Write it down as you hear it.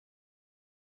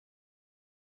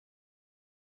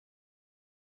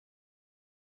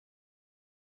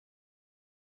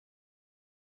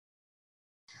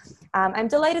I'm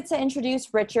delighted to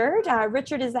introduce Richard.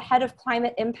 Richard is the head of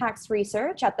climate impacts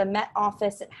research at the Met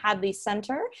Office at Hadley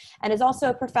Center and is also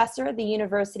a professor at the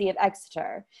University of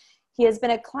Exeter. He has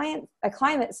been a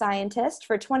climate scientist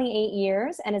for 28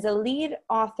 years and is a lead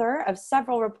author of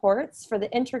several reports for the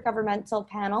Intergovernmental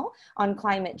Panel on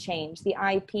Climate Change, the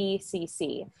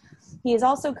IPCC. He is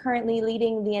also currently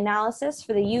leading the analysis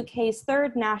for the UK's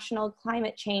third National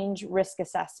Climate Change Risk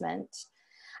Assessment.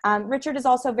 Richard is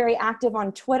also very active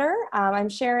on Twitter. I'm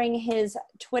sharing his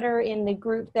Twitter in the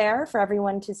group there for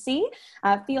everyone to see.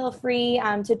 Feel free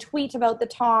to tweet about the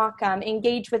talk,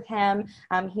 engage with him.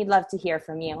 He'd love to hear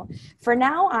from you. For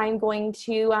now, I'm going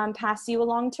to pass you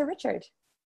along to Richard.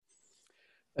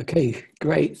 Okay,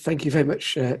 great. Thank you very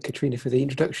much, Katrina, for the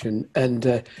introduction,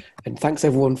 and thanks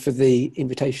everyone for the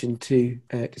invitation to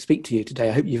speak to you today.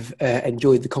 I hope you've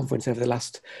enjoyed the conference over the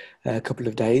last couple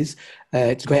of days.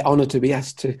 It's a great honour to be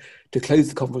asked to close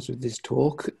the conference with this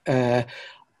talk. There's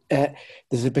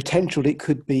a potential it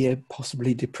could be a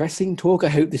possibly depressing talk. I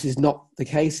hope this is not the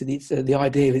case, and it's the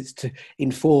idea is to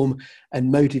inform and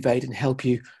motivate and help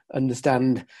you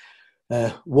understand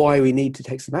why we need to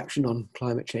take some action on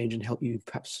climate change and help you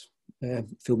perhaps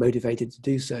feel motivated to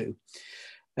do so.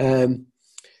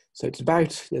 So it's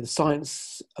about the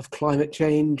science of climate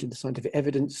change and the scientific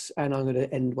evidence, and I'm going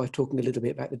to end by talking a little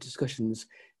bit about the discussions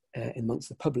amongst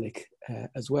the public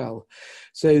as well.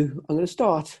 So I'm going to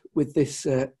start with this,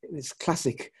 this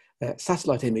classic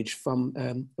satellite image from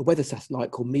a weather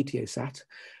satellite called Meteosat,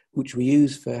 which we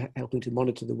use for helping to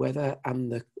monitor the weather and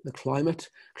the climate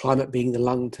being the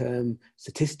long-term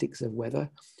statistics of weather.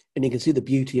 And you can see the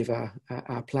beauty of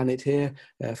our planet here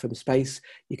from space.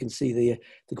 You can see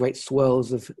the great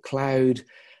swirls of cloud,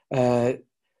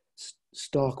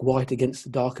 stark white against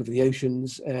the dark of the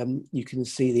oceans. You can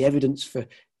see the evidence for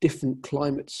different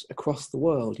climates across the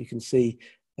world. You can see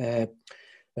the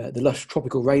lush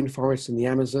tropical rainforests in the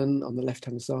Amazon on the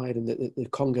left-hand side, and the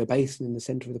Congo Basin in the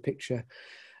center of the picture.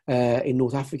 In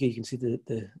North Africa, you can see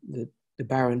the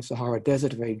barren Sahara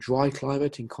Desert, a very dry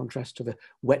climate in contrast to the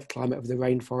wet climate of the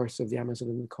rainforests of the Amazon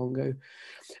and the Congo.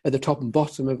 At the top and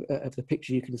bottom of the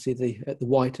picture, you can see the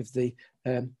white of the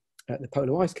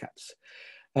polar ice caps.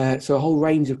 So a whole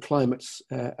range of climates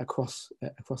across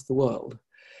the world.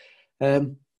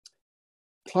 Climate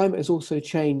has also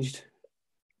changed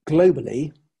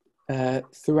globally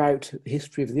throughout the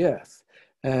history of the Earth.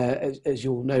 As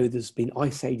you all know, there's been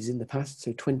ice ages in the past.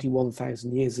 So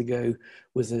 21,000 years ago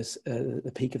was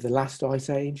the peak of the last ice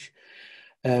age.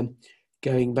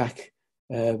 Going back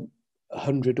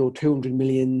 100 or 200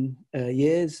 million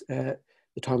years, the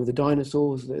time of the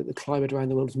dinosaurs, the climate around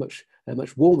the world is much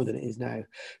warmer than it is now.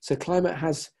 So climate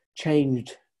has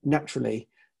changed naturally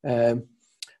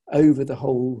over the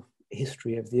whole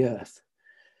history of the Earth.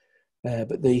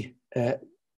 But the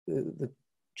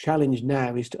challenge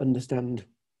now is to understand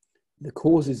the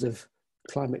causes of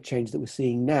climate change that we're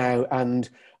seeing now, and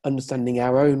understanding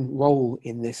our own role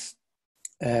in this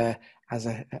as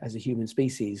a human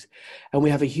species. And we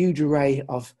have a huge array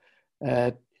of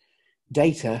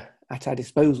data at our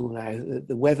disposal now.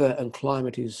 The weather and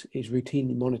climate is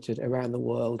routinely monitored around the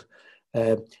world,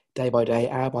 day by day,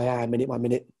 hour by hour, minute by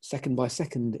minute, second by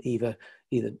second even.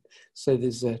 So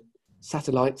there's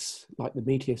satellites like the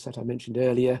Meteosat I mentioned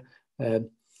earlier,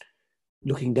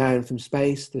 looking down from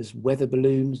space. There's weather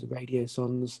balloons, the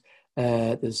radiosondes,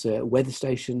 there's weather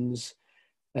stations.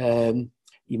 You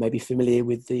may be familiar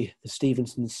with the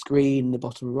Stevenson screen in the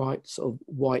bottom right, sort of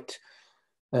white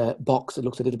box that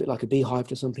looks a little bit like a beehive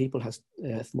to some people, has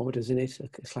thermometers in it, a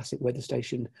classic weather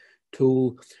station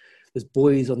tool. There's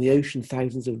buoys on the ocean,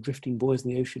 thousands of drifting buoys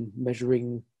in the ocean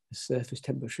measuring the surface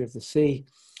temperature of the sea,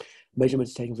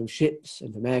 measurements taken from ships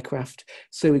and from aircraft.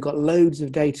 So we've got loads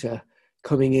of data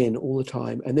coming in all the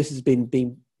time, and this has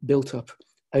been built up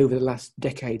over the last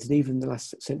decades and even the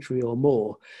last century or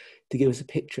more to give us a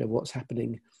picture of what's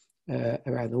happening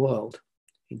around the world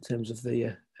in terms of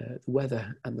the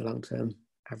weather and the long-term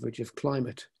average of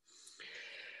climate.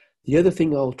 The other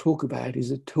thing I'll talk about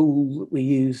is a tool that we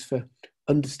use for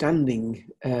understanding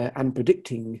and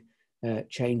predicting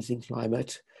change in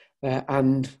climate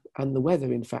and the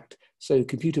weather, in fact. So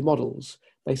computer models,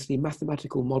 basically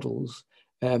mathematical models,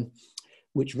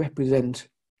 which represent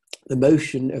the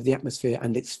motion of the atmosphere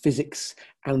and its physics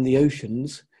and the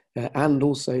oceans, and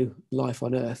also life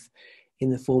on Earth, in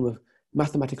the form of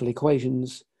mathematical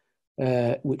equations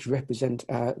which represent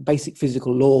basic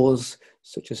physical laws,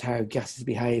 such as how gases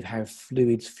behave, how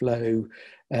fluids flow,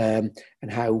 and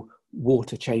how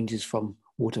water changes from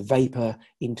water vapor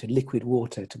into liquid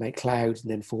water to make clouds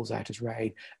and then falls out as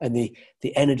rain. And the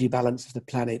energy balance of the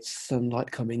planet,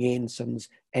 sunlight coming in, sun's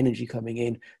energy coming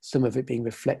in, some of it being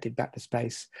reflected back to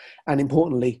space. And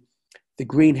importantly, the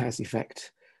greenhouse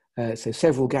effect. So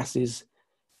several gases,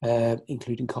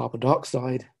 including carbon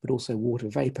dioxide, but also water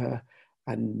vapor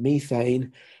and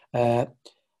methane, they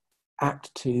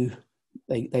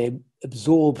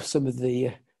absorb some of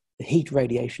the heat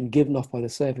radiation given off by the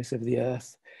surface of the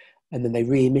Earth, and then they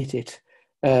re-emit it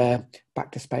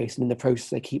back to space. And in the process,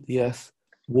 they keep the Earth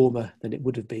warmer than it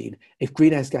would have been. If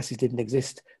greenhouse gases didn't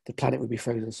exist, the planet would be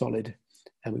frozen solid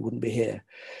and we wouldn't be here.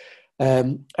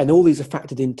 And all these are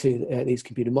factored into these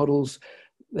computer models.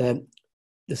 The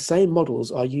same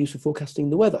models are used for forecasting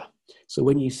the weather. So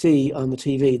when you see on the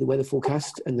TV the weather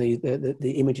forecast and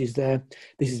the images there,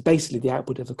 this is basically the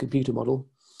output of a computer model.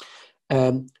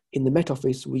 In the Met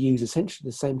Office, we use essentially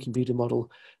the same computer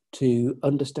model to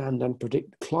understand and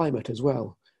predict climate as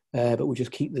well. But we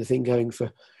just keep the thing going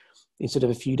for, instead of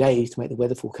a few days to make the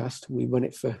weather forecast, we run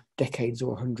it for decades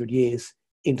or 100 years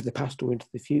into the past or into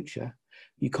the future.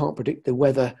 You can't predict the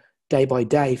weather day by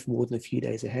day for more than a few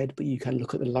days ahead, but you can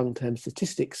look at the long-term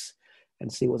statistics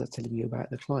and see what that's telling you about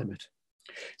the climate.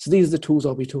 So these are the tools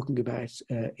I'll be talking about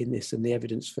in this, and the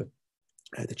evidence for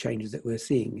the changes that we're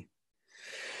seeing.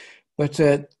 But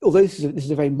although this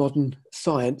is a very modern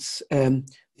science,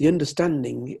 the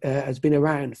understanding has been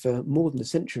around for more than a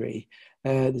century.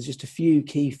 There's just a few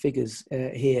key figures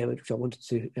here which I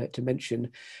wanted to mention.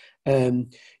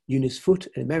 Eunice Foote,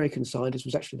 an American scientist,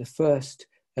 was actually the first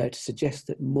to suggest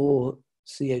that more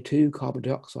CO2, carbon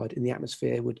dioxide, in the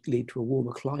atmosphere would lead to a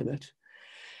warmer climate.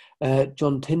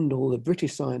 John Tyndall, the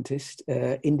British scientist,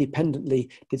 independently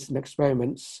did some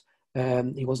experiments.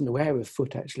 He wasn't aware of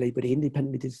Foote actually, but he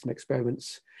independently did some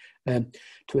experiments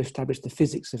to establish the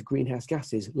physics of greenhouse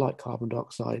gases like carbon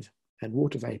dioxide and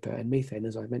water vapor and methane,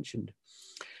 as I mentioned.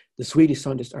 The Swedish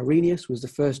scientist Arrhenius was the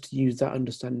first to use that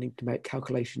understanding to make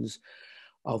calculations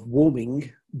of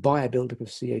warming by a buildup of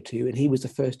CO2, and he was the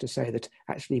first to say that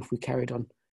actually if we carried on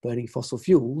burning fossil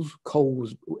fuels, coal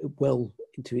was well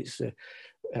into its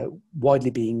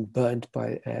widely being burnt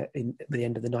by in the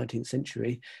end of the 19th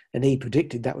century, and he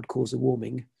predicted that would cause a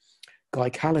warming. Guy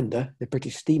Callender, the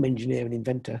British steam engineer and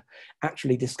inventor,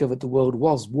 actually discovered the world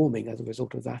was warming as a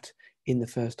result of that in the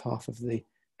first half of the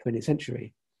 20th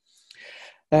century.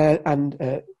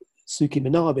 Suki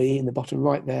Manabe in the bottom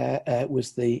right there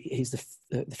he's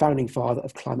the founding father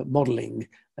of climate modelling,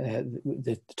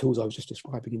 the tools I was just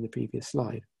describing in the previous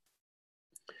slide.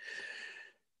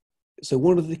 So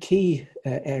one of the key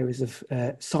areas of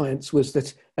science was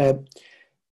that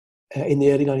in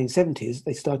the early 1970s,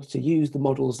 they started to use the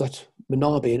models that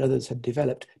Manabe and others had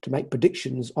developed to make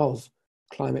predictions of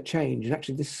climate change. And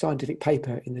actually this scientific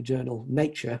paper in the journal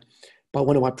Nature by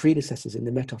one of my predecessors in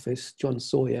the Met Office, John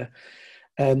Sawyer,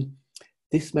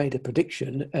 this made a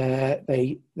prediction.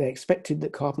 They expected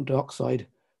that carbon dioxide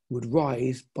would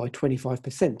rise by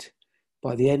 25%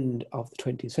 by the end of the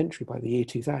 20th century, by the year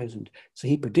 2000. So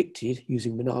he predicted,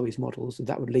 using Manabe's models,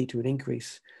 that would lead to an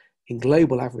increase in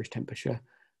global average temperature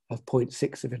of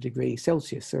 0.6 of a degree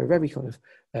Celsius. So a very kind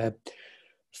of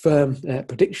firm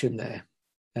prediction there,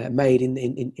 made in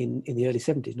the early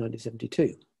 70s,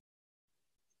 1972.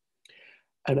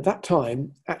 And at that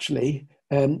time, actually,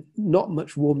 not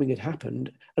much warming had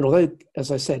happened. And although, as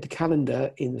I said, the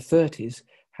calendar in the 30s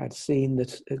had seen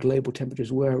that global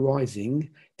temperatures were rising,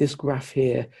 this graph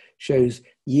here shows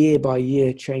year by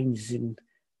year changes in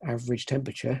average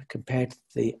temperature compared to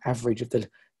the average of the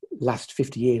last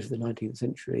 50 years of the 19th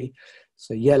century.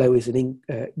 So yellow is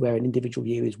where an individual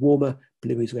year is warmer,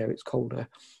 blue is where it's colder.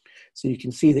 So you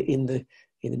can see that in the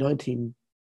 1920s,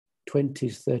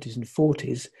 30s and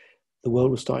 40s, the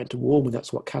world was starting to warm, and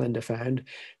that's what Callender found.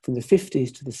 From the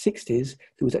 50s to the 60s,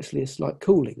 there was actually a slight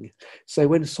cooling. So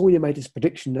when Sawyer made his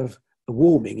prediction of a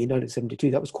warming in 1972,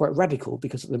 that was quite radical,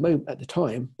 because at the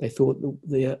time, they thought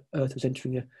the Earth was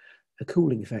entering a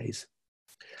cooling phase.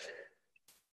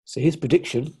 So his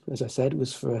prediction, as I said,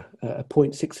 was for a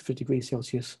 0.6 of a degree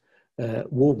Celsius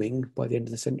warming by the end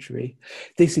of the century.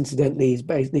 This, incidentally,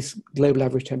 this global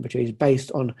average temperature is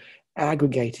based on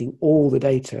aggregating all the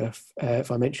data,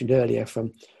 if I mentioned earlier,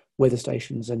 from weather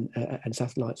stations and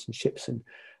satellites and ships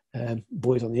and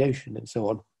buoys on the ocean and so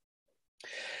on.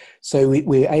 So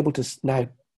we're able to now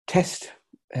test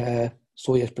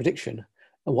Sawyer's prediction.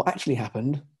 And what actually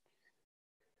happened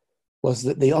was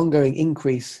that the ongoing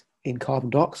increase in carbon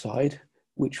dioxide,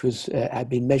 which had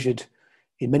been measured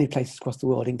in many places across the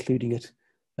world, including at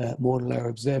Mauna Loa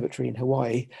Observatory in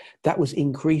Hawaii, that was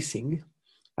increasing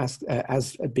as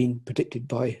had been predicted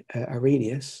by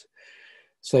Arrhenius.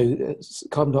 So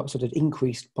carbon dioxide had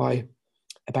increased by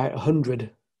about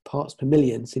 100 parts per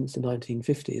million since the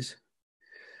 1950s.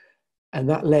 And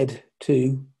that led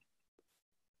to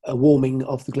a warming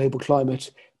of the global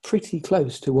climate pretty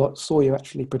close to what Sawyer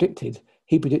actually predicted.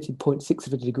 He predicted 0.6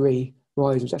 of a degree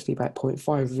rise, was actually about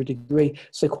 0.5 of a degree.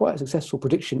 So quite a successful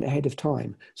prediction ahead of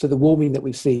time. So the warming that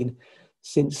we've seen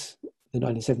since the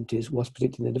 1970s was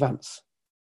predicted in advance.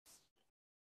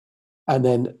 And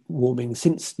then warming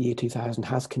since the year 2000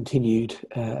 has continued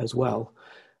as well.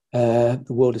 The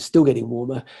world is still getting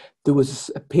warmer. There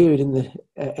was a period in the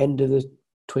end of the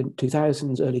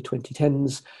 2000s, early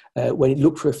 2010s, when it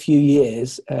looked for a few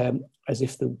years as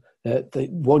if the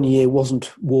 1 year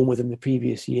wasn't warmer than the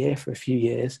previous year for a few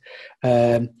years.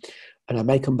 And I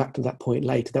may come back to that point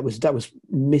later. That was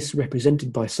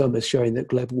misrepresented by some as showing that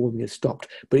global warming has stopped,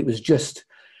 but it was just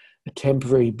a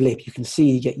temporary blip. You can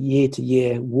see you get year to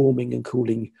year warming and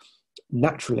cooling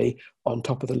naturally on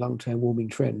top of the long-term warming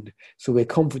trend. So we're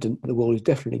confident that the world is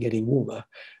definitely getting warmer.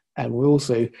 And we're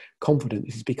also confident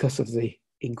this is because of the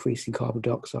increase in carbon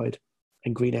dioxide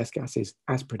and greenhouse gases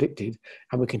as predicted.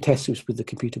 And we can test this with the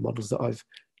computer models that I've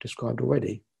described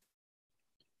already.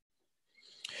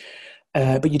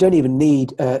 But you don't even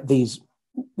need these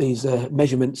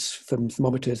measurements from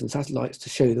thermometers and satellites to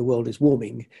show the world is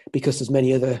warming, because there's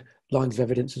many other lines of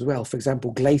evidence as well. For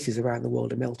example, glaciers around the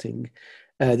world are melting.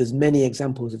 There's many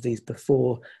examples of these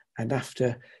before and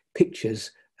after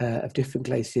pictures of different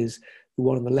glaciers. The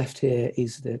one on the left here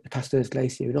is the Pasteur's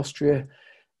Glacier in Austria,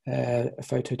 a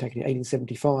photo taken in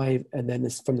 1875, and then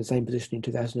from the same position in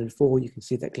 2004, you can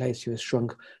see that glacier has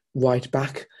shrunk right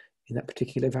back in that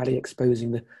particular valley,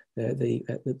 exposing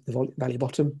the valley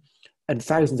bottom. And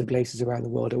thousands of glaciers around the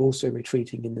world are also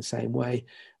retreating in the same way.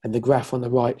 And the graph on the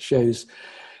right shows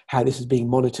how this is being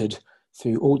monitored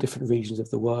through all different regions of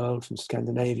the world, from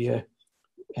Scandinavia,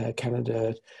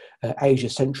 Canada, Asia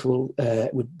Central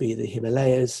would be the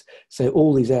Himalayas. So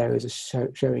all these areas are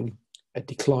showing a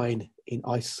decline in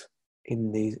ice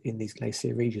in these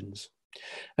glacier regions.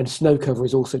 And snow cover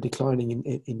is also declining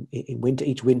in winter.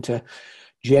 Each winter,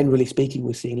 generally speaking,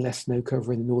 we're seeing less snow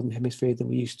cover in the Northern Hemisphere than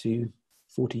we used to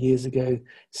 40 years ago.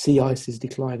 Sea ice is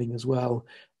declining as well.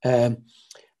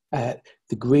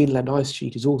 The Greenland ice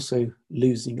sheet is also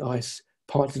losing ice.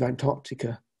 Parts of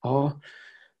Antarctica are,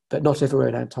 but not everywhere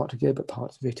in Antarctica, but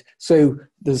parts of it. So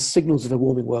there's signals of a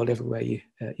warming world everywhere you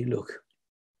look.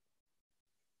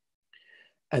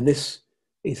 And this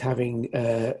is having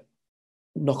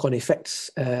knock-on effects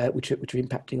which are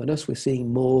impacting on us. We're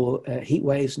seeing more heat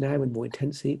waves now and more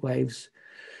intense heat waves.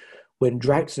 When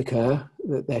droughts occur,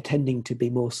 they're tending to be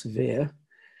more severe.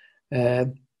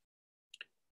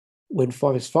 When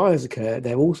forest fires occur,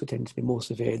 they're also tending to be more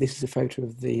severe. This is a photo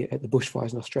of the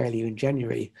bushfires in Australia in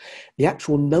January. The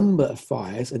actual number of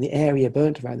fires and the area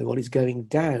burnt around the world is going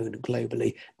down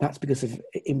globally. That's because of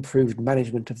improved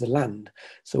management of the land.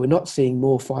 So we're not seeing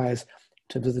more fires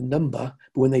in terms of the number,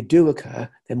 but when they do occur,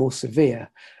 they're more severe.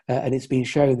 And it's been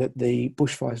shown that the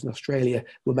bushfires in Australia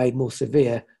were made more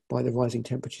severe by the rising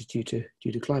temperatures due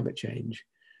to climate change.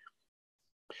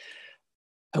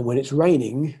 And when it's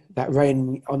raining, that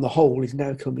rain on the whole is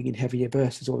now coming in heavier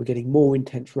bursts, or we're getting more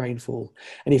intense rainfall.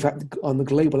 And in fact, on the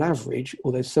global average,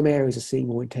 although some areas are seeing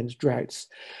more intense droughts,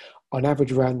 on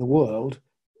average around the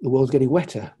world's getting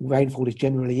wetter. Rainfall is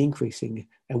generally increasing,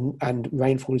 and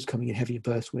rainfall is coming in heavier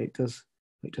bursts when it does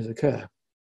occur.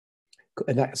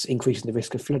 And that's increasing the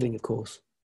risk of flooding, of course.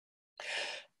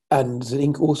 And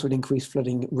there's also an increased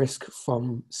flooding risk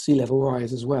from sea level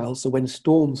rise as well. So when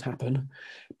storms happen,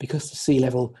 because the sea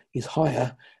level is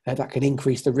higher, that can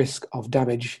increase the risk of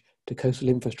damage to coastal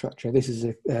infrastructure. This is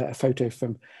a photo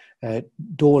from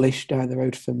Dawlish down the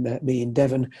road from me in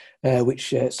Devon,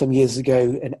 which some years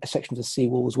ago, a section of the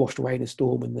seawall was washed away in a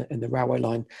storm and the railway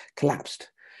line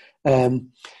collapsed. And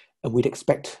we'd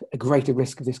expect a greater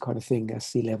risk of this kind of thing as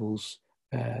sea levels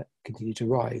continue to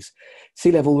rise.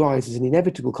 Sea level rise is an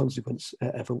inevitable consequence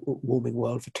of a warming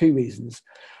world for two reasons.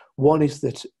 One is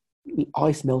that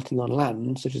ice melting on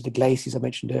land, such as the glaciers I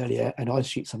mentioned earlier and ice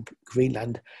sheets on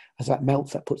Greenland, as that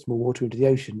melts, that puts more water into the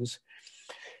oceans.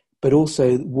 But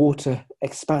also water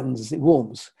expands as it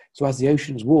warms. So as the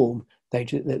oceans warm,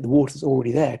 the water that's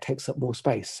already there takes up more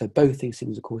space. So both these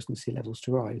things are causing sea levels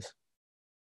to rise.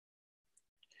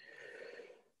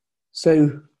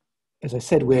 So, as I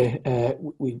said, we've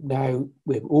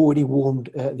already warmed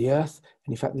the Earth,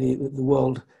 and in fact, the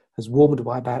world has warmed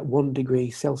by about 1 degree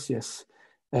Celsius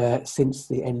since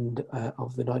the end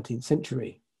of the 19th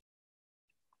century.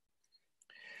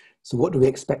 So, what do we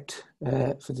expect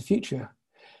for the future?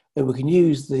 And we can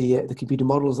use the computer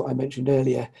models that I mentioned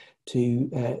earlier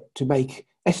to make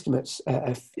estimates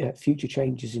of future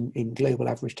changes in global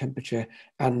average temperature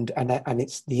and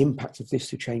it's the impact of this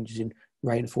to changes in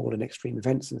rainfall and extreme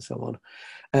events and so on.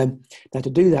 Now, to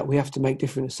do that, we have to make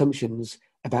different assumptions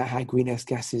about how greenhouse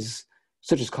gases,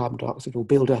 such as carbon dioxide, will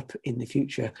build up in the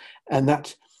future. And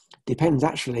that depends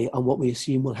actually on what we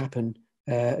assume will happen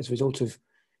as a result of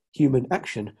human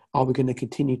action. Are we going to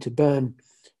continue to burn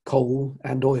coal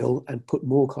and oil and put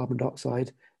more carbon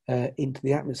dioxide into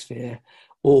the atmosphere?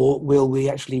 Or will we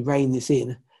actually rein this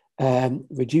in,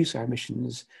 reduce our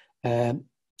emissions, and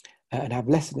have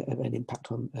less of an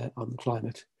impact on the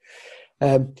climate?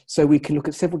 So we can look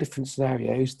at several different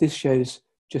scenarios. This shows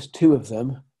just two of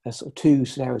them, sort of two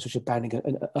scenarios which are bounding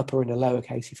an upper and a lower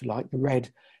case, if you like. The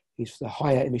red is the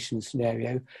higher emissions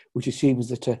scenario, which assumes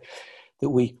that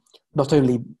we not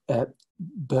only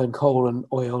burn coal and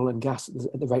oil and gas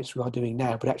at the rates we are doing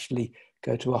now, but actually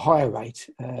go to a higher rate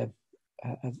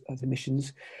of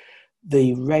emissions.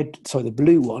 The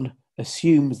blue one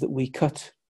assumes that we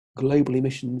cut global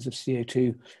emissions of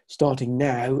CO2 starting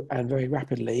now and very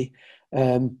rapidly.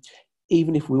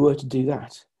 Even if we were to do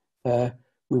that,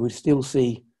 we would still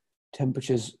see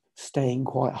temperatures staying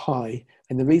quite high.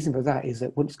 And the reason for that is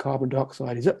that once carbon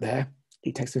dioxide is up there,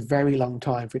 it takes a very long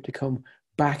time for it to come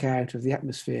back out of the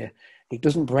atmosphere. It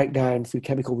doesn't break down through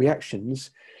chemical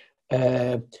reactions.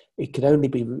 It can only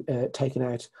be taken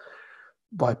out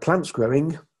by plants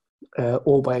growing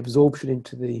or by absorption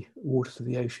into the waters of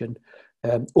the ocean,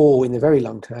 or in the very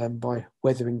long term by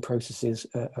weathering processes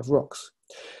of rocks.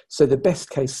 So the best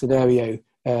case scenario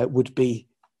would be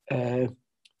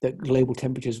that global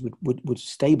temperatures would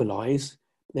stabilize.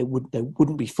 They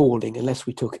wouldn't be falling unless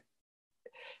we took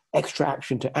extra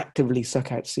action to actively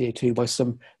suck out CO2 by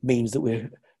some means that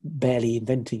we're barely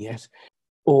inventing yet.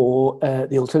 Or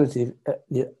the alternative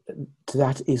to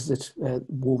that is that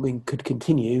warming could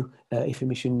continue if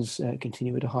emissions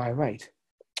continue at a higher rate.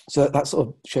 So that sort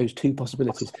of shows two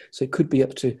possibilities. So it could be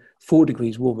up to 4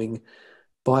 degrees warming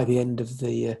by the end of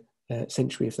the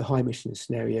century if the high emissions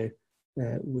scenario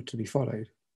were to be followed.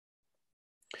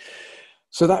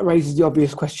 So that raises the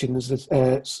obvious questions that,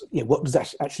 what does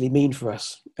that actually mean for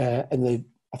us? And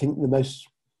I think the most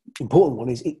important one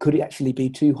is, could it actually be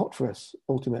too hot for us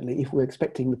ultimately? If we're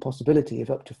expecting the possibility of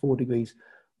up to 4 degrees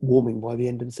warming by the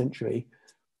end of the century,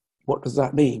 what does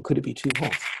that mean? Could it be too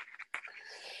hot?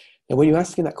 Now, when you're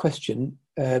asking that question,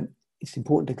 it's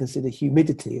important to consider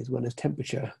humidity as well as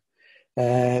temperature,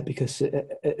 because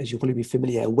as you'll probably be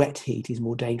familiar, wet heat is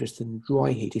more dangerous than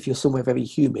dry heat. If you're somewhere very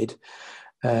humid,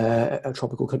 a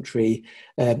tropical country,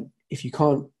 if you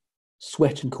can't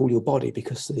sweat and cool your body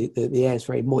because the air is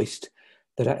very moist,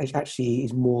 that actually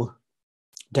is more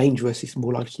dangerous. It's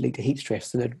more likely to lead to heat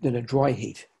stress than a dry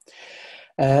heat.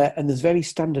 And there's very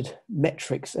standard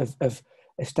metrics of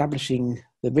establishing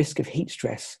the risk of heat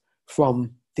stress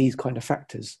from these kind of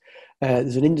factors.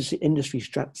 There's an industry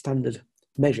standard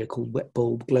measure called wet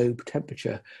bulb globe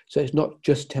temperature. So it's not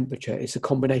just temperature, it's a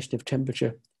combination of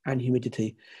temperature and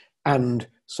humidity and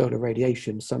solar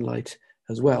radiation, sunlight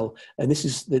as well. And this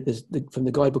is from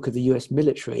the guidebook of the US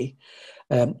military,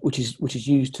 which is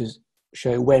used to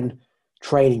show when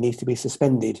training needs to be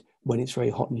suspended when it's very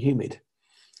hot and humid.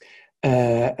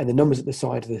 And the numbers at the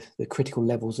side are the critical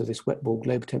levels of this wet bulb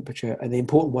globe temperature. And the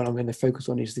important one I'm going to focus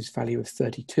on is this value of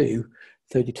 32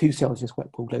 Celsius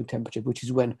wet bulb globe temperature, which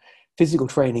is when physical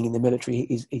training in the military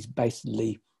is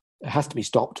basically has to be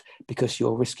stopped because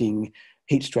you're risking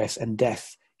heat stress and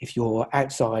death if you're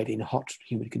outside in hot,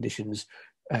 humid conditions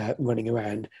running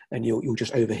around and you'll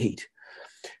just overheat.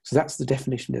 So that's the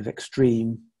definition of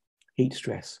extreme heat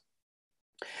stress.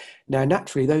 Now,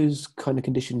 naturally, those kind of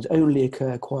conditions only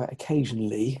occur quite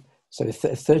occasionally. So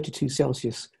 32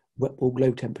 Celsius wet bulb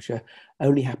globe temperature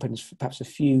only happens for perhaps a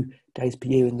few days per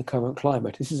year in the current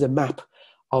climate. This is a map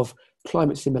of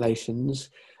climate simulations,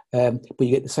 but you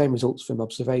get the same results from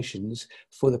observations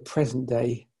for the present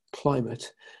day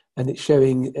climate. And it's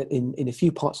showing in a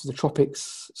few parts of the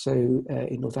tropics, so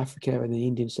in North Africa and the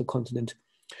Indian subcontinent,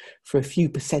 for a few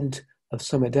 % of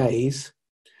summer days,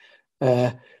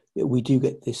 we do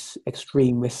get this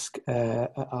extreme risk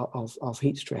of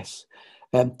heat stress.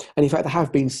 And in fact, there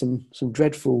have been some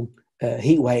dreadful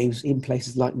heat waves in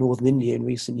places like northern India in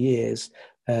recent years,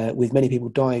 with many people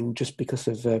dying just because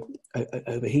of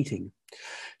overheating.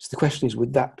 So the question is,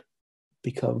 would that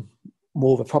become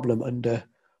more of a problem under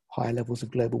higher levels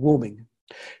of global warming?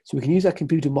 So we can use our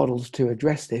computer models to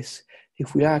address this.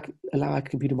 If we allow our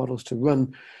computer models to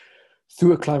run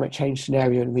through a climate change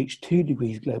scenario and reach 2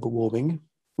 degrees global warming,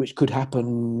 which could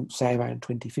happen, say, around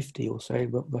 2050 or so,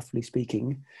 roughly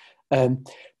speaking,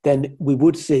 then we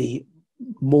would see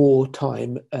more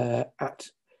time at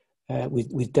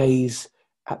with days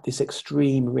at this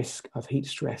extreme risk of heat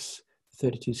stress,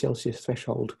 32 Celsius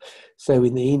threshold. So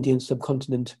in the Indian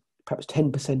subcontinent, perhaps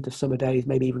 10% of summer days,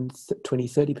 maybe even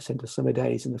 20-30% of summer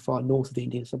days in the far north of the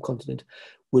Indian subcontinent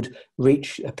would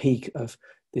reach a peak of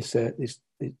this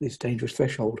dangerous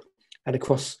threshold. And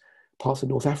across parts of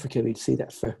North Africa, we'd see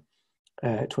that for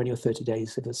 20 or 30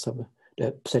 days of the summer,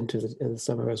 percent of the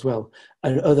summer as well.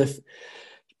 And other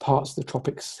parts of the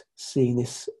tropics seeing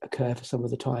this occur for some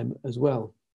of the time as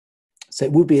well. So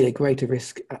it would be at a greater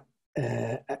risk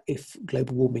if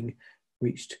global warming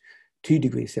reached 2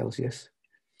 degrees Celsius.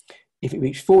 If it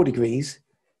reached 4 degrees,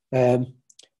 it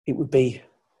would be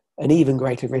an even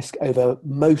greater risk over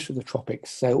most of the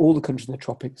tropics. So all the countries in the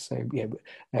tropics, so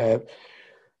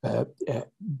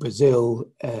Brazil,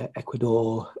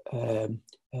 Ecuador,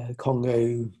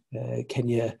 Congo,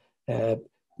 Kenya,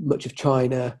 much of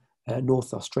China,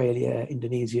 North Australia,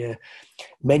 Indonesia.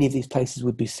 Many of these places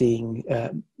would be seeing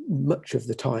much of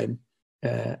the time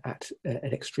at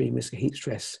an extreme risk of heat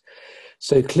stress.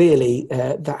 So clearly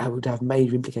that would have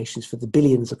major implications for the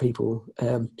billions of people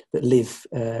that live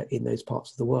in those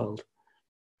parts of the world.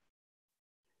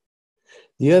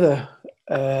 The other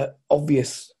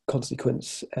obvious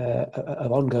consequence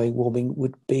of ongoing warming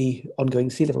would be ongoing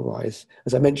sea level rise.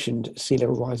 As I mentioned, sea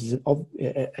level rise is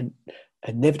an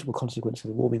inevitable consequence of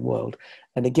the warming world.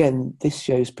 And again, this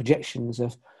shows projections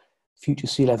of future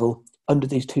sea level under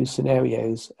these two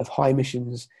scenarios of high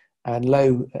emissions and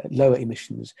lower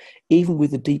emissions. Even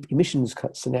with the deep emissions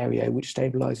cut scenario, which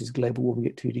stabilizes global warming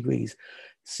at 2 degrees,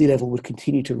 sea level would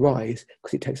continue to rise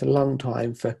because it takes a long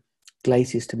time for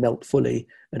glaciers to melt fully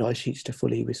and ice sheets to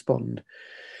fully respond.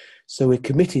 So we're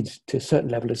committed to a certain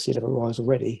level of sea level rise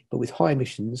already, but with high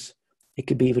emissions, it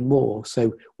could be even more.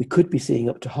 So we could be seeing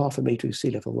up to 0.5 metre of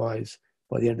sea level rise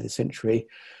by the end of the century,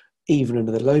 even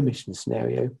under the low emission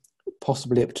scenario,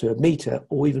 possibly up to 1 metre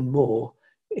or even more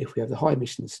if we have the high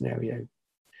emission scenario.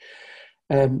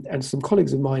 And some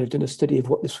colleagues of mine have done a study of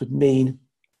what this would mean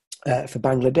for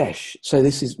Bangladesh. So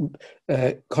this is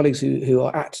colleagues who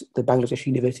are at the Bangladesh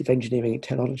University of Engineering and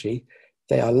Technology.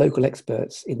 They are local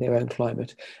experts in their own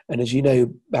climate. And as you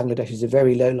know, Bangladesh is a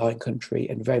very low-lying country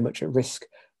and very much at risk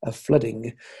of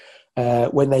flooding.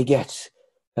 When they get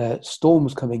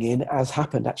storms coming in, as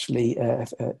happened actually a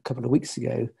couple of weeks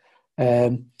ago.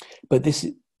 But this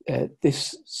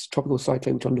tropical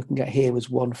cyclone, which I'm looking at here, was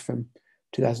one from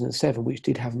 2007, which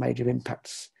did have major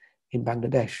impacts in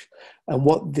Bangladesh. And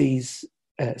what these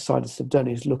scientists have done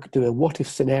is do a what-if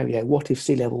scenario. What if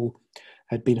sea level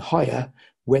had been higher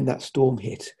when that storm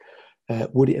hit?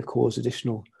 Would it have caused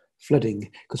additional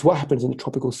flooding? Because what happens in a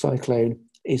tropical cyclone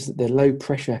is that the low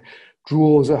pressure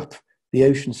draws up the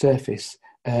ocean surface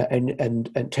and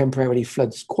temporarily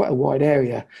floods quite a wide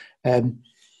area.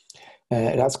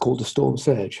 That's called the storm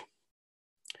surge.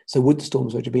 So would the storm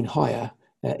surge have been higher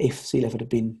if sea level had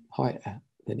been higher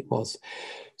than it was?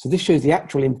 So this shows the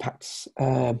actual impacts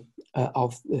of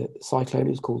the cyclone.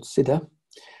 It was called Sida.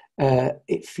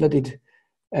 It flooded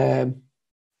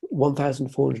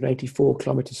 1,484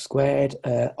 kilometres squared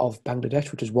of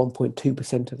Bangladesh, which is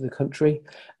 1.2% of the country,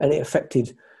 and it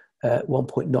affected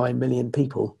 1.9 million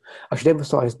people. I should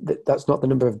emphasise that that's not the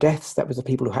number of deaths. That was the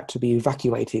people who had to be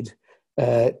evacuated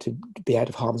to be out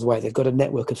of harm's way. They've got a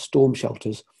network of storm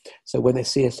shelters, so when they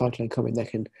see a cyclone coming, they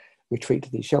can retreat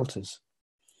to these shelters.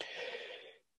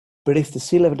 But if the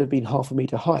sea level had been 0.5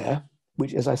 metre higher,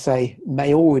 which, as I say,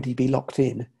 may already be locked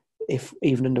in, if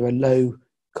even under a low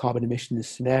carbon emissions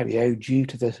scenario due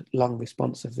to the long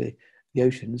response of the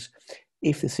oceans,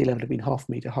 if the sea level had been 0.5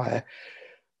 metre higher,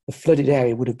 the flooded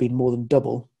area would have been more than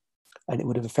double, and it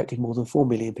would have affected more than 4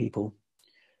 million people.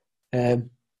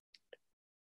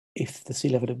 If the sea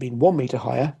level had been 1 metre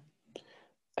higher,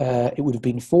 it would have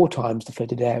been 4 times the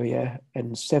flooded area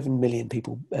and 7 million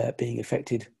people being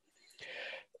affected.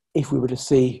 If we were to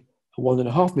see a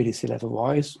 1.5 metre sea level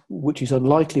rise, which is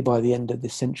unlikely by the end of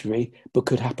this century, but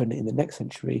could happen in the next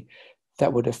century,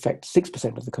 that would affect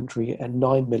 6% of the country and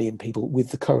 9 million people with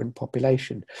the current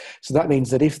population. So that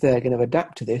means that if they're going to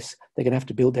adapt to this, they're going to have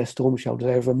to build their storm shelters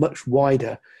over a much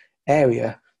wider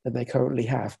area than they currently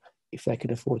have, if they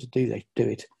can afford to do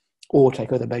it, or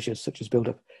take other measures such as build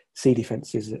up sea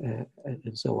defences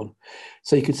and so on.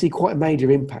 So you can see quite major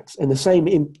impacts, and the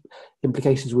same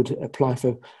implications would apply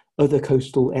for other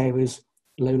coastal areas,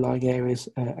 low-lying areas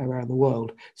around the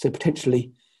world. So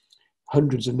potentially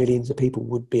hundreds of millions of people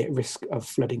would be at risk of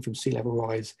flooding from sea level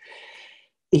rise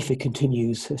if it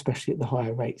continues, especially at the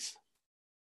higher rates.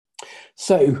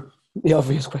 So the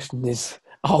obvious question is,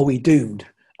 are we doomed?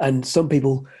 And some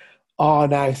people are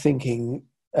now thinking,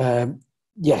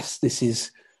 yes, this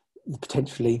is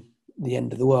potentially the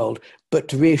end of the world. But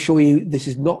to reassure you, this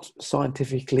is not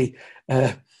scientifically,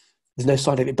 there's no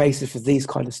scientific basis for these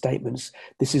kind of statements.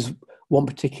 This is one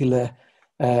particular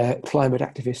climate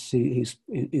activist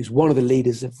who's one of the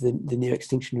leaders of the New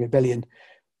Extinction Rebellion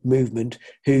movement,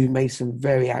 who made some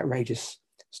very outrageous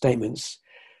statements.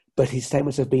 But his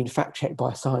statements have been fact-checked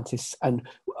by scientists, and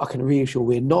I can reassure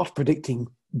we're not predicting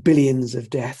billions of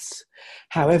deaths.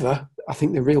 However, I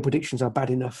think the real predictions are bad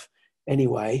enough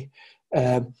anyway.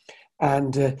 It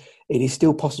is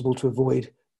still possible to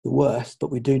avoid the worst,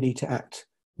 but we do need to act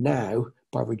now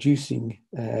by reducing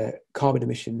carbon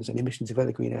emissions and emissions of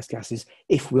other greenhouse gases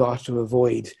if we are to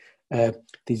avoid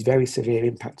these very severe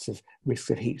impacts of risks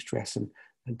of heat stress and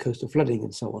coastal flooding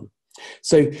and so on.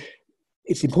 So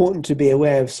it's important to be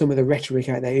aware of some of the rhetoric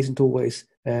out there isn't always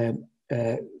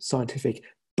scientific,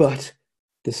 but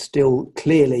there's still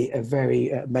clearly a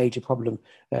very major problem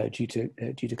due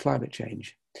to climate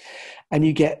change. And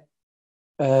you get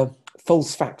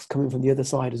false facts coming from the other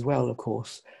side as well, of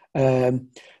course.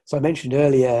 So I mentioned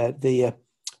earlier the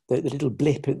little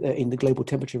blip in the global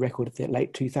temperature record of the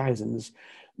late 2000s.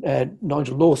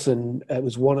 Nigel Lawson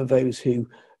was one of those who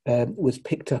was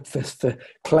picked up for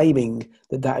claiming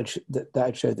that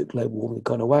had showed that global warming had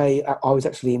gone away. I was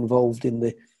actually involved in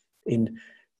the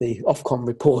Ofcom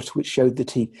report, which showed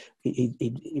that he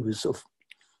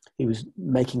was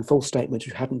making false statements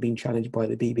which hadn't been challenged by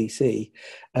the BBC.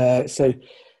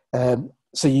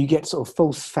 So you get sort of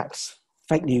false facts,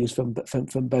 fake news from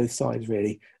both sides,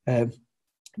 really.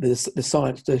 The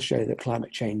science does show that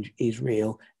climate change is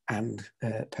real and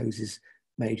poses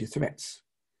major threats.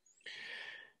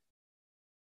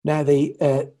 Now,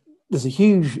 there's a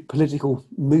huge political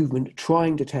movement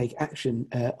trying to take action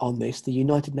on this. The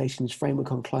United Nations Framework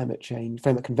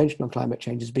Convention on Climate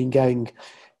Change has been going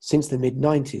since the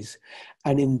mid-90s.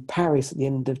 And in Paris at the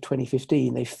end of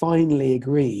 2015, they finally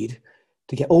agreed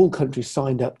to get all countries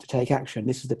signed up to take action.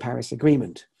 This is the Paris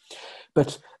Agreement.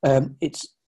 But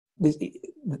the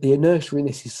inertia in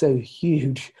this is so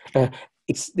huge.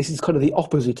 This is kind of the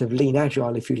opposite of Lean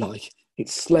Agile, if you like.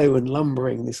 It's slow and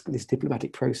lumbering, this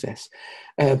diplomatic process.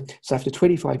 So after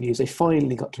 25 years, they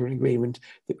finally got to an agreement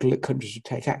that countries would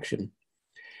take action.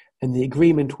 And the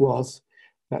agreement was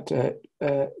that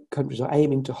countries are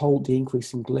aiming to hold the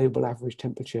increase in global average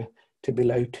temperature to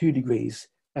below 2 degrees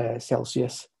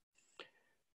Celsius,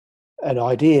 and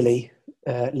ideally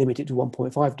limit it to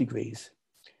 1.5 degrees.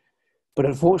 But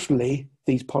unfortunately,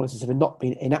 these policies have not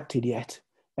been enacted yet.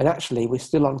 And actually, we're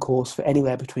still on course for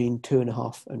anywhere between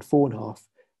 2.5 and 4.5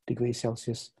 degrees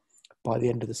Celsius by the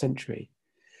end of the century.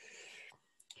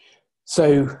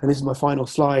 So, and this is my final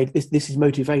slide, this is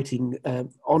motivating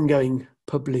ongoing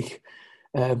public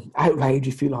outrage,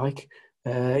 if you like.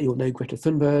 You'll know Greta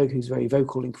Thunberg, who's very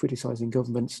vocal in criticising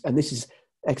governments. And this is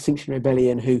Extinction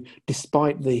Rebellion, who,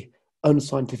 despite the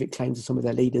unscientific claims of some of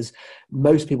their leaders,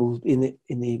 most people in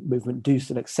the movement do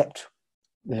still accept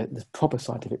the proper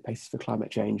scientific basis for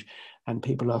climate change, and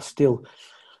people are still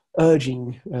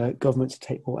urging governments to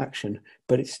take more action,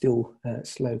 but it's still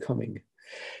slow coming.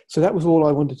 So that was all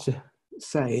I wanted to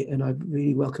say, and I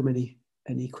really welcome any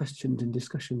questions and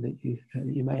discussion that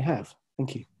you may have.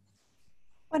 Thank you.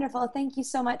 Wonderful. Thank you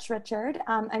so much, Richard.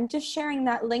 I'm just sharing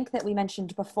that link that we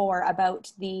mentioned before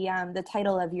about the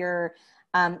title of your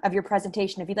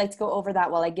presentation. If you'd like to go over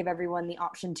that while I give everyone the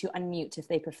option to unmute if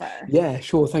they prefer. Yeah,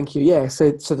 sure. Thank you. Yeah,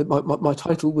 so that my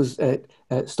title was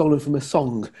stolen from a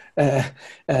song,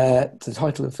 the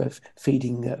title of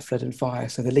Feeding Flood and Fire.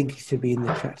 So the link should be in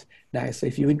the chat now. So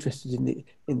if you're interested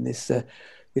in this,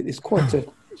 it's quite a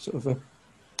sort of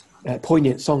a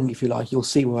poignant song, if you like. You'll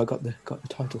see where I got the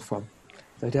title from.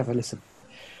 So do have a listen.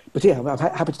 But yeah, I'm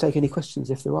happy to take any questions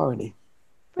if there are any.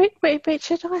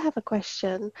 Richard, I have a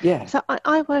question. Yeah. So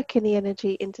I work in the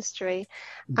energy industry.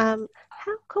 How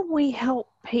can we help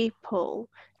people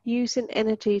using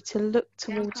energy to look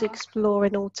towards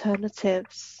exploring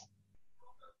alternatives?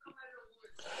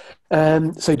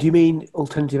 So do you mean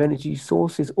alternative energy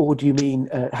sources, or do you mean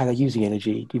how they're using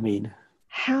energy? Do you mean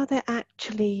how they're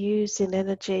actually using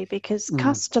energy? Because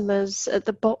customers at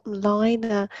the bottom line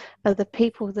are the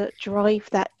people that drive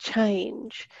that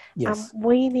change. Yes. And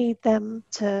we need them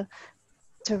to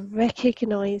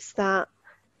recognise that.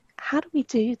 How do we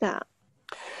do that?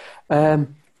 I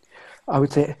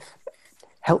would say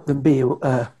help them be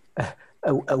aware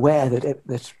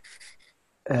that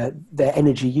their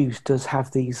energy use does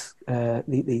have these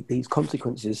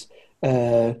consequences.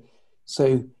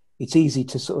 So it's easy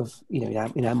to sort of,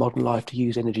 in our modern life, to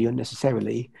use energy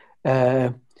unnecessarily.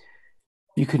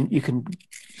 You can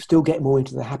still get more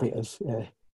into the habit of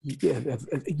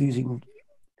using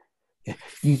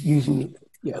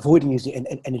avoiding using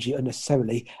energy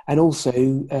unnecessarily. And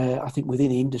also, I think within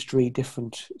the industry,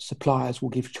 different suppliers will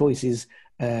give choices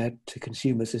to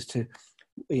consumers as to,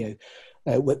 different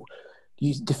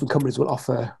companies will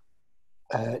offer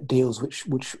deals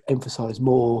which emphasise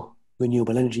more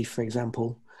renewable energy, for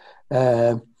example.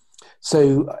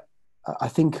 So I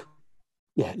think,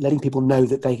 letting people know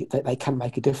that they can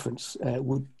make a difference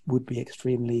would be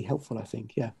extremely helpful, I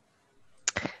think,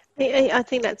 I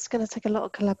think that's going to take a lot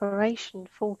of collaboration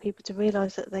for people to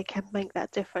realise that they can make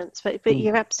that difference. But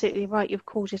you're absolutely right. You've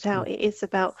called it out. It is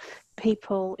about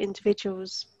people,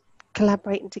 individuals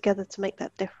collaborating together to make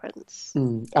that difference.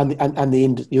 And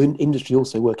the industry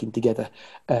also working together,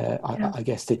 I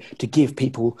guess, to give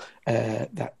people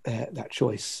that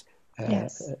choice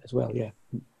as well. Yeah.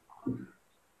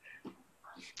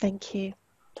 Thank you.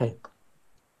 Okay.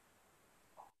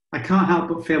 I can't help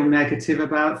but feel negative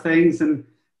about things, and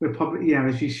we're probably,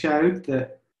 as you showed, that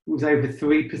it was over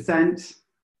 3%,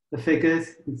 the figures,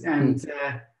 and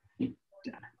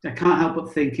I can't help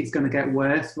but think it's going to get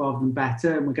worse rather than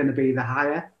better, and we're going to be the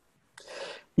higher.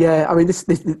 Yeah, I mean, this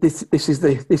is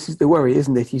the worry,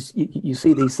 isn't it? You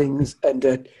see these things, and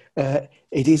it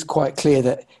is quite clear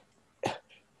that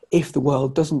if the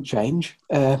world doesn't change,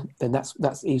 then that's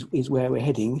where we're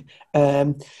heading.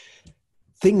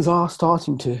 Things are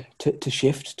starting to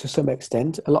shift to some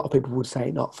extent. A lot of people would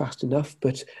say not fast enough,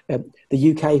 but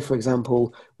the UK, for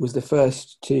example, was the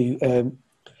first to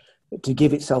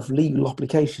give itself legal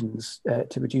obligations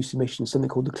to reduce emissions. Something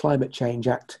called the Climate Change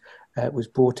Act was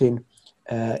brought in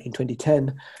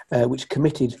 2010, which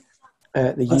committed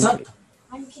the What's UK. Up?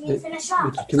 Can you finish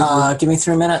up? Give me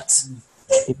 3 minutes.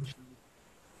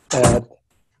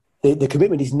 The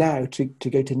commitment is now to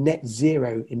go to net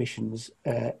zero emissions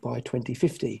by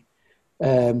 2050.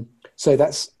 So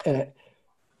that's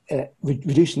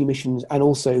reducing emissions and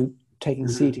also taking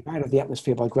CO2 out of the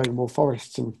atmosphere by growing more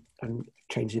forests and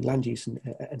changing land use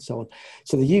and so on.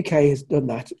 So the UK has done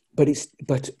that, but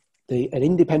an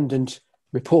independent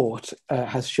report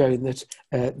has shown that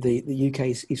the UK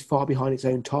is far behind its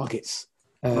own targets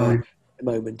at the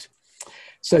moment.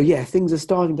 So things are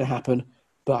starting to happen,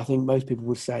 but I think most people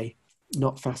would say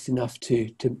not fast enough to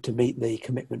meet the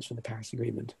commitments from the Paris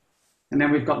Agreement. And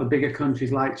then we've got the bigger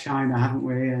countries like China, haven't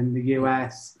we, and the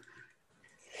US.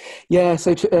 Yeah,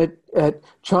 so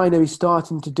China is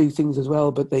starting to do things as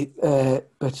well, but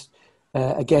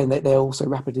again, they're also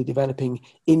rapidly developing.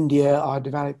 India are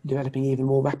developing even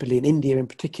more rapidly, and India in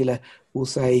particular will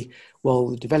say, well,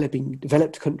 the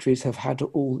developed countries have had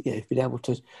all been able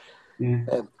to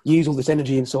use all this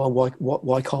energy and so on.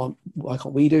 Why can't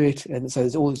we do it? And so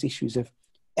there's all these issues of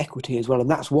equity as well, and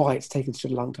that's why it's taken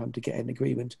such a long time to get an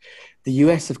agreement. The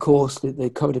US, of course,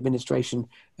 the current administration,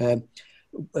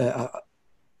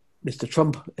 Mr.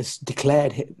 Trump has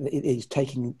declared he's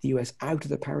taking the US out of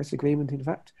the Paris Agreement. In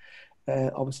fact,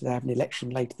 obviously they have an election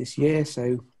later this year,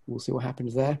 so we'll see what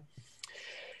happens there.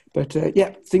 But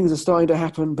things are starting to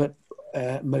happen, but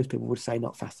most people would say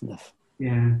not fast enough.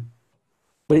 Yeah.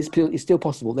 But it's still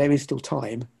possible. There is still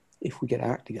time if we get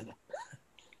our act together.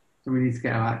 So we need to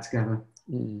get our act together.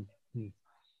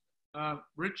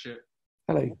 Richard.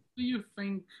 Hello. What do you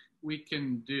think we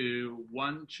can do,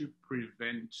 one, to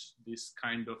prevent this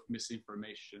kind of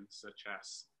misinformation, such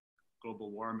as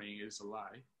global warming is a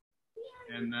lie?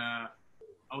 And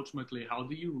ultimately, how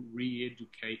do you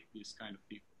re-educate these kind of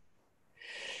people?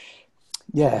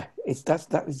 Yeah,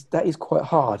 that is quite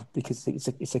hard, because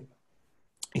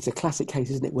it's a classic case,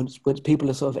 isn't it? Once people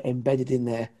are sort of embedded in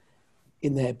their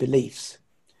beliefs,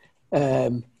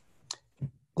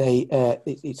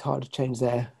 it's hard to change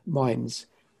their minds.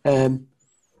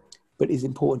 But it's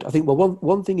important. I think, well,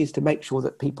 one thing is to make sure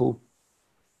that people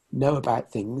know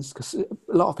about things, because a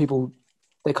lot of people,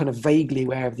 they're kind of vaguely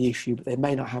aware of the issue, but they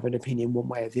may not have an opinion one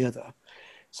way or the other.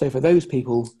 So for those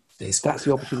people, that's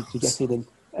the opportunity to get in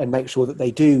and make sure that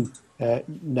they do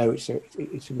know it's a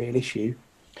real issue.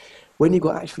 When you've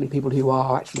got actually people who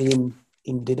are actually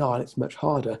in denial, it's much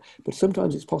harder. But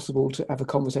sometimes it's possible to have a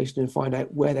conversation and find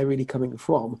out where they're really coming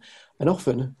from. And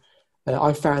often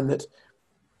I've found that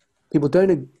people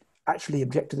don't actually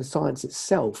object to the science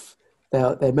itself.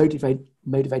 They're motivated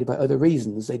by other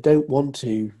reasons. They don't want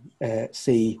to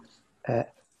see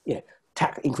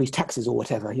increased taxes or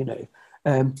whatever,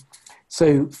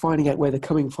 So finding out where they're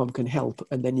coming from can help,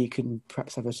 and then you can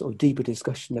perhaps have a sort of deeper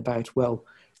discussion about, well,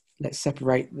 let's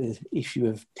separate the issue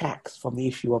of tax from the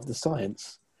issue of the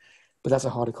science. But that's a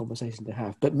harder conversation to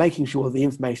have. But making sure the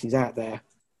information is out there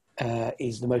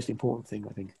is the most important thing,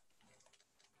 I think.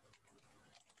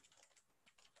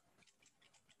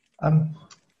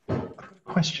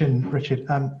 question, Richard.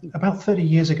 About 30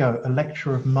 years ago, a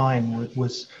lecturer of mine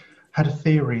had a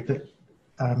theory that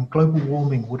global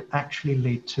warming would actually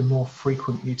lead to more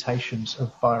frequent mutations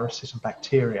of viruses and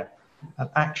bacteria. And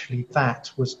actually that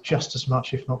was just as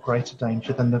much, if not greater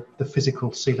danger than the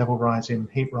physical sea level rising,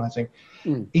 heat rising.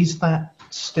 Is that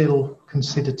still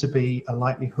considered to be a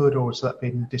likelihood, or has that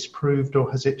been disproved, or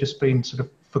has it just been sort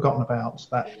of forgotten about?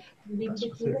 That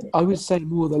sort of theory? I would say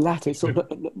more the latter. It's sort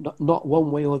of not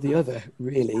one way or the other,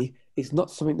 really. It's not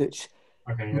something that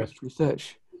much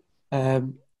research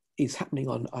is happening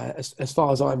on, as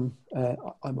far as I'm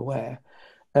aware.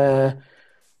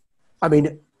 I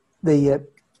mean,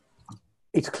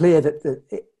 it's clear that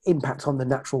the impacts on the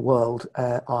natural world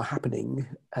are happening.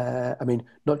 I mean,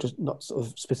 not sort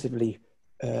of specifically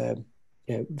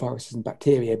viruses and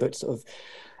bacteria, but sort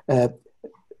of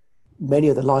many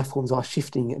of the life forms are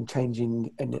shifting and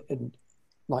changing. And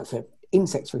like for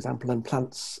insects, for example, and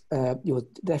plants, you're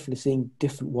definitely seeing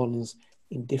different ones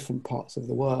in different parts of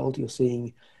the world. You're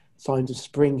seeing signs of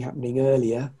spring happening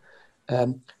earlier.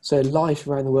 So life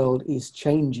around the world is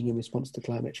changing in response to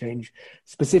climate change.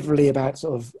 Specifically about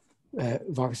sort of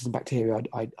viruses and bacteria,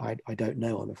 I don't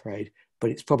know, I'm afraid.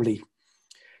 But it's probably,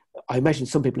 I imagine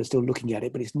some people are still looking at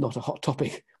it, but it's not a hot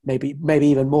topic. Maybe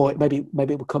even more. Maybe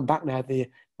it will come back now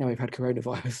we've had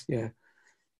coronavirus. Yeah,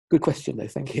 good question though.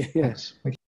 Thank you. Yes.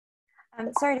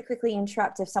 Sorry to quickly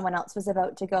interrupt if someone else was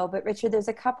about to go, but Richard, there's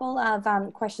a couple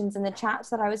of questions in the chat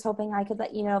that I was hoping I could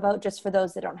let you know about, just for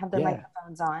those that don't have their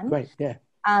microphones on. Great, yeah.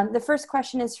 The first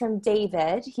question is from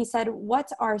David. He said,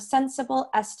 what are sensible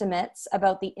estimates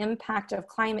about the impact of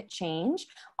climate change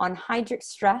on hydric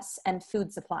stress and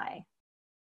food supply?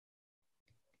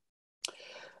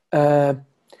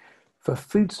 For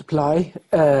food supply,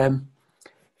 there's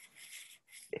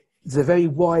a very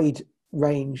wide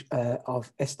range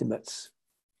of estimates,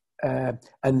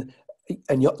 and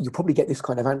you'll probably get this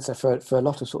kind of answer for a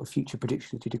lot of sort of future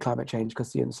predictions due to climate change,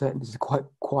 because the uncertainties are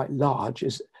quite large,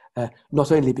 as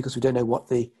not only because we don't know what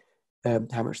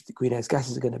how much the greenhouse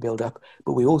gases are going to build up,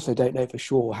 but we also don't know for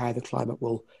sure how the climate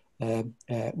will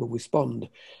respond.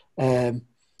 And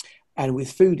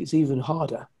with food, it's even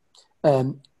harder,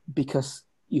 because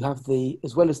you have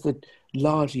as well as the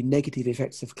largely negative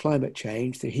effects of climate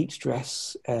change, the heat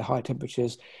stress, high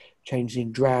temperatures,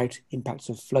 changing drought, impacts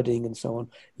of flooding and so on,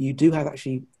 you do have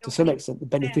actually, to some extent, the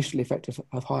beneficial effect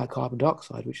of higher carbon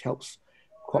dioxide, which helps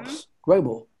crops grow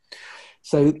more.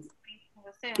 So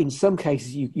in some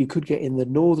cases, you could get in the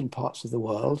northern parts of the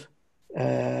world,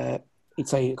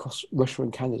 say across Russia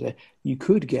and Canada, you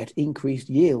could get increased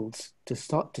yields to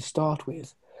start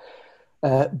with.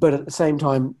 But at the same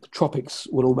time, the tropics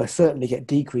will almost certainly get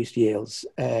decreased yields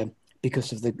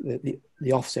because of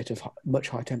the offset of much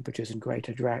higher temperatures and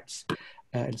greater droughts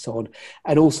and so on.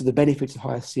 And also the benefits of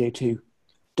higher CO2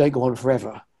 don't go on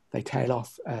forever. They tail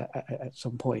off at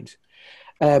some point.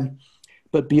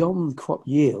 But beyond crop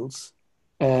yields,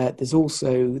 there's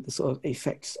also the sort of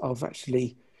effects of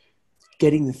actually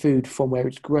getting the food from where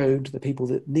it's grown to the people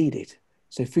that need it.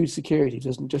 So food security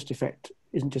isn't just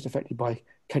affected by,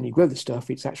 can you grow the stuff?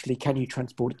 It's actually, can you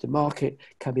transport it to market?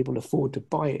 Can people afford to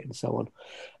buy it, and so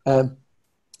on?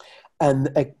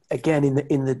 And again,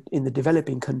 in the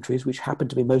developing countries, which happen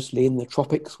to be mostly in the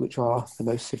tropics, which are the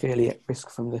most severely at risk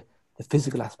from the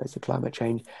physical aspects of climate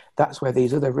change, that's where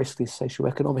these other risks, these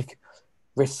socioeconomic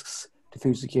risks to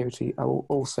food security, are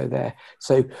also there.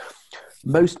 So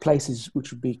most places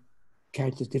which would be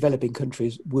counted as developing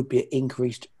countries would be at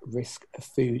increased risk of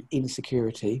food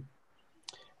insecurity.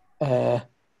 That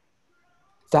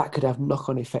could have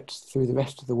knock-on effects through the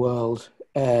rest of the world,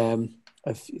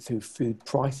 through food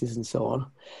prices and so on.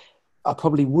 I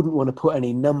probably wouldn't want to put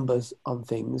any numbers on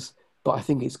things, but I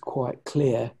think it's quite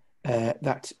clear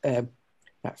that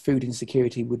food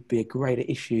insecurity would be a greater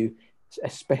issue,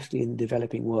 especially in the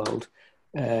developing world,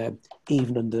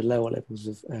 even under lower levels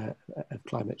of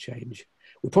climate change.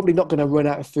 We're probably not going to run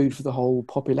out of food for the whole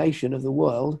population of the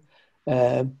world.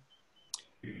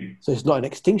 So it's not an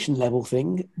extinction level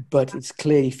thing, but it's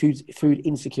clearly food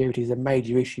insecurity is a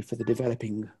major issue for the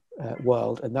developing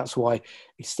world, and that's why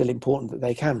it's still important that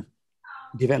they can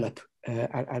develop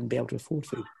and be able to afford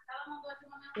food.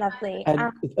 Lovely.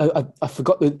 And I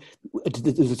forgot that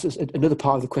there's another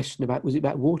part of the question about, was it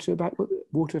about water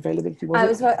availability? It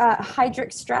was about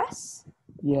hydric stress.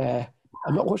 Yeah,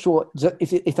 I'm not quite sure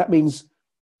if that means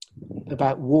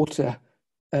about water.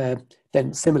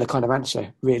 Then similar kind of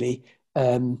answer, really.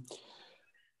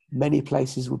 Many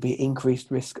places will be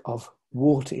increased risk of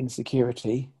water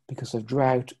insecurity because of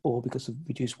drought, or because of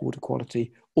reduced water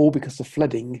quality, or because of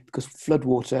flooding, because flood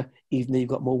water, even though you've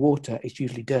got more water, it's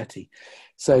usually dirty.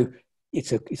 So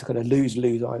it's a kind of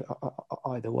lose-lose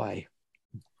either way.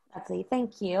 Lovely,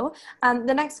 thank you.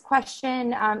 The next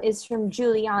question is from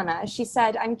Juliana. She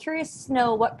said, I'm curious to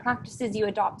know what practices you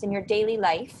adopt in your daily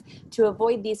life to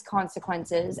avoid these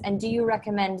consequences, and do you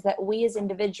recommend that we as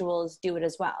individuals do it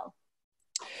as well?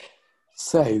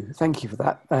 So, thank you for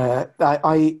that.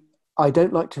 I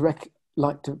don't like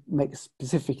to make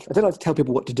specific, I don't like to tell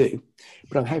people what to do,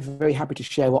 but I'm very happy to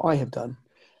share what I have done.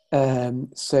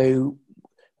 So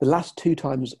the last 2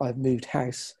 times I've moved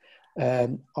house,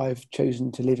 I've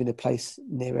chosen to live in a place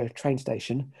near a train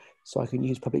station so I can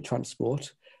use public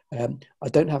transport. I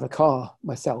don't have a car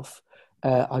myself.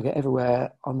 I get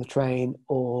everywhere on the train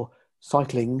or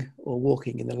cycling or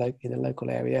walking in the local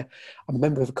area. I'm a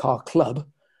member of a car club,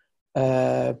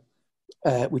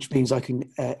 which means I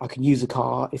can use a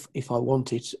car if I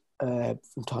want it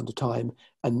from time to time,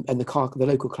 and the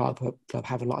local car club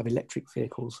have a lot of electric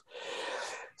vehicles.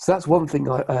 So that's one thing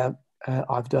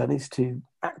I've done, is to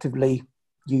actively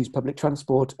use public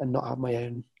transport and not have my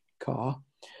own car.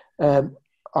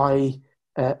 I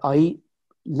eat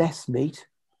less meat.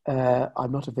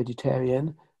 I'm not a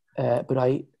vegetarian, but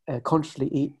I consciously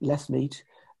eat less meat,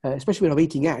 especially when I'm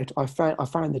eating out. I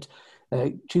found that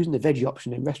choosing the veggie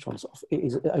option in restaurants,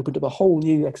 it opened up a whole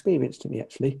new experience to me,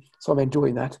 actually. So I'm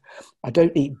enjoying that. I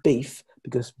don't eat beef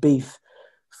because beef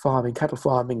farming, cattle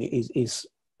farming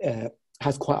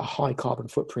has quite a high carbon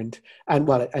footprint. And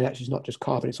actually it's not just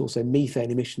carbon, it's also methane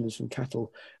emissions from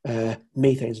cattle.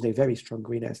 Methane is a very strong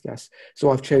greenhouse gas. So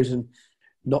I've chosen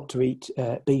not to eat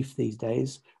beef these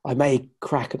days. I may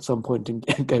crack at some point and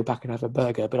go back and have a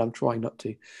burger, but I'm trying not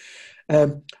to.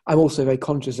 I'm also very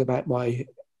conscious about my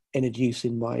energy use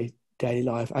in my daily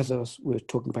life, as we were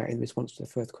talking about in response to the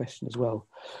first question as well.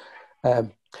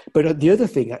 But the other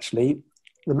thing, actually,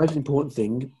 the most important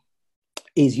thing,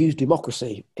 is use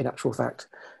democracy, in actual fact.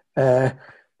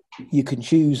 You can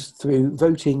choose through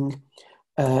voting,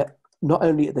 not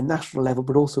only at the national level,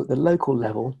 but also at the local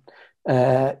level,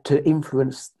 to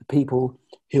influence the people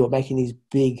who are making these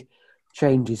big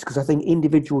changes. Because I think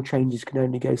individual changes can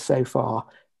only go so far.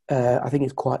 I think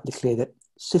it's quite clear that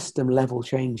system level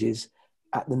changes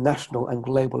at the national and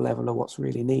global level are what's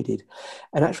really needed.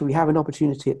 And actually we have an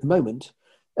opportunity at the moment.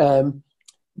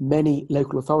 Many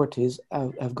local authorities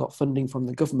have got funding from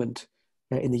the government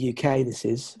in the UK. This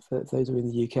is, for those who are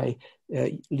in the UK,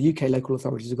 local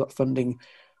authorities have got funding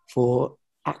for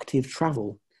active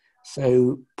travel.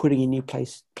 So putting in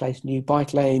new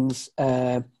bike lanes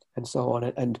and so on,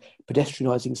 and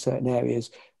pedestrianising certain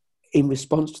areas in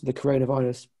response to the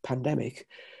coronavirus pandemic.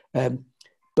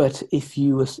 But if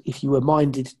you were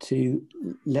minded to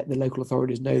let the local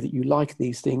authorities know that you like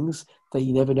these things, that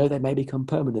you never know, they may become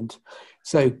permanent.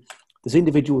 So there's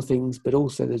individual things, but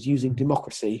also there's using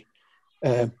democracy,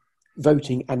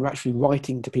 voting, and actually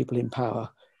writing to people in power.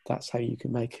 That's how you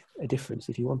can make a difference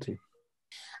if you want to.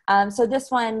 So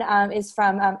this one is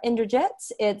from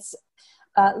Indrajit. It's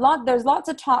there's lots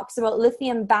of talks about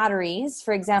lithium batteries,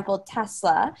 for example,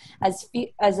 Tesla, as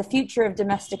a future of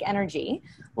domestic energy.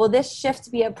 Will this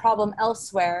shift be a problem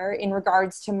elsewhere in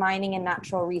regards to mining and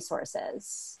natural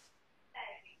resources?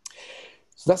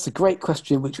 So that's a great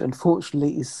question, which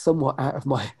unfortunately is somewhat out of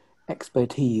my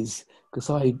expertise, because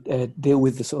I deal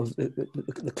with the sort of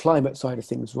the climate side of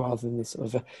things rather than the sort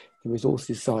of the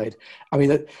resources side. I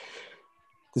mean,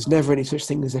 there's never any such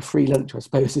thing as a free lunch, I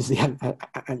suppose, is the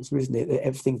answer, isn't it?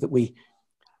 Everything that we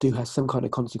do has some kind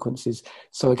of consequences.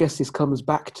 So I guess this comes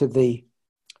back to the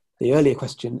earlier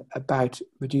question about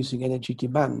reducing energy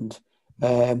demand.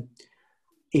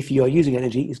 If you are using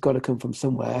energy, it's got to come from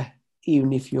somewhere,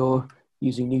 even if you're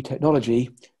using new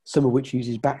technology, some of which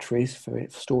uses batteries for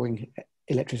storing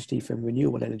electricity from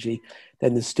renewable energy,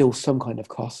 then there's still some kind of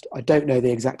cost. I don't know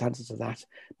the exact answer to that,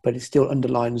 but it still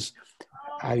underlines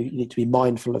how you need to be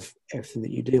mindful of everything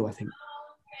that you do, I think.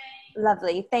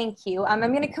 Lovely, thank you. I'm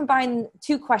going to combine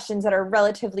 2 questions that are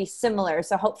relatively similar,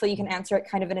 so hopefully you can answer it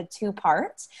kind of in a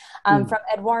 2-part. From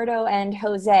Eduardo and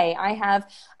Jose, I have,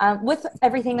 with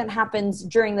everything that happens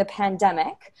during the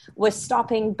pandemic, was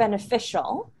stopping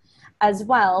beneficial as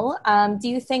well? Do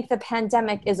you think the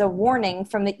pandemic is a warning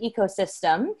from the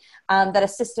ecosystem that a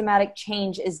systematic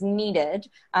change is needed?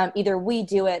 Either we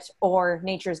do it or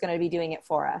nature is going to be doing it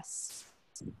for us.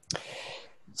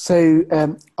 So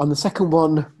on the second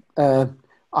one,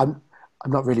 I'm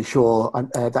not really sure.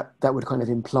 That would kind of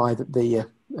imply that the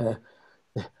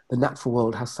natural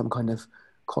world has some kind of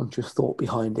conscious thought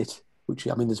behind it, which,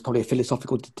 I mean, there's probably a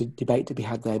philosophical debate to be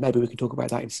had there. Maybe we can talk about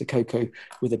that in Sokoko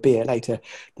with a beer later.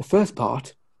 The first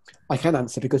part I can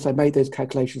answer because I made those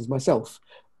calculations myself.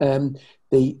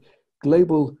 The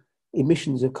global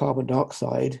emissions of carbon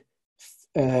dioxide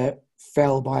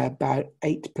fell by about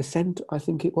 8%, I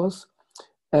think it was,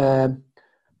 on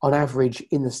average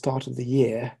in the start of the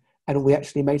year. And we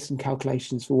actually made some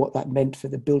calculations for what that meant for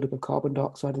the buildup of carbon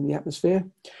dioxide in the atmosphere.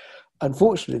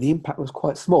 Unfortunately, the impact was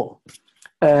quite small.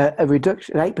 An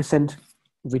 8%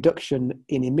 reduction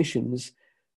in emissions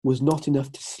was not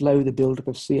enough to slow the buildup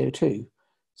of CO2.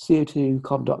 CO2,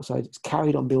 carbon dioxide, is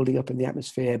carried on building up in the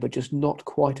atmosphere, but just not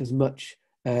quite as much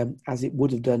as it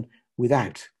would have done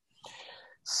without.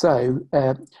 So,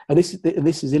 and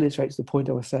this illustrates the point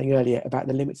I was saying earlier about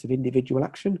the limits of individual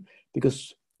action,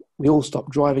 because we all stopped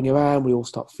driving around, we all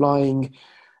stopped flying.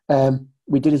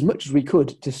 We did as much as we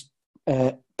could just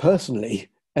personally,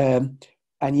 and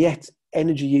yet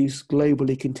energy use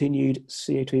globally continued,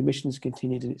 CO2 emissions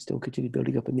continued, and it still continued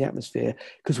building up in the atmosphere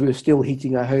because we were still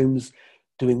heating our homes,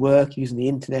 doing work, using the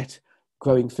internet,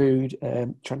 growing food,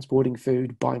 transporting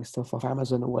food, buying stuff off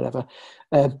Amazon or whatever.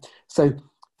 So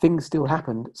things still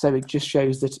happened. So it just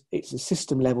shows that it's a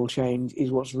system level change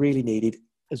is what's really needed,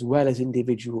 as well as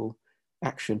individual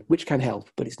action, which can help,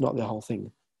 but it's not the whole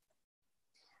thing.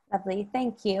 Lovely,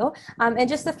 thank you. And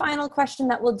just the final question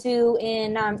that we'll do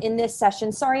in this session.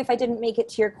 Sorry if I didn't make it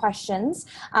to your questions,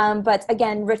 but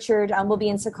again, Richard will be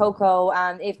in Sococo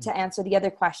to answer the other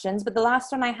questions. But the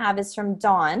last one I have is from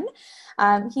Don.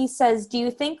 He says, do you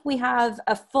think we have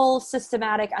a full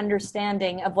systematic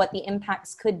understanding of what the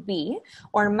impacts could be,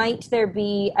 or might there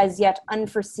be as yet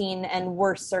unforeseen and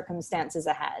worse circumstances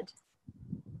ahead?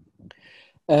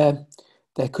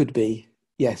 There could be.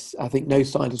 Yes, I think no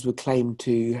scientist would claim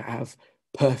to have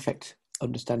perfect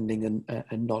understanding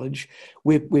and knowledge.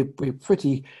 We're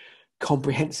pretty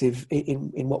comprehensive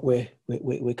in what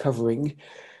we're covering,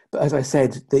 but as I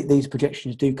said, these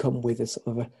projections do come with a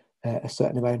sort of a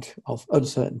certain amount of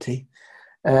uncertainty.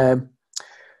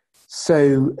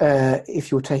 So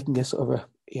if you're taking a sort of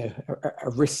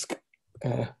a risk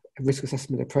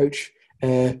assessment approach,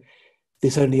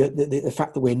 this only the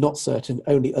fact that we're not certain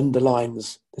only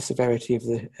underlines the severity of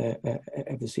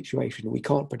the situation. We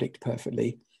can't predict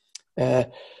perfectly. The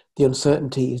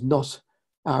uncertainty is not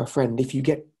our friend. If you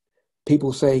get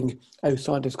people saying, "Oh,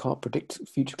 scientists can't predict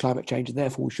future climate change, and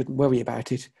therefore we shouldn't worry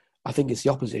about it," I think it's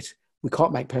the opposite. We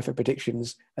can't make perfect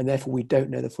predictions, and therefore we don't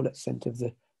know the full extent of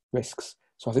the risks.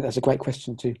 So I think that's a great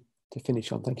question to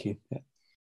finish on. Thank you. Yeah.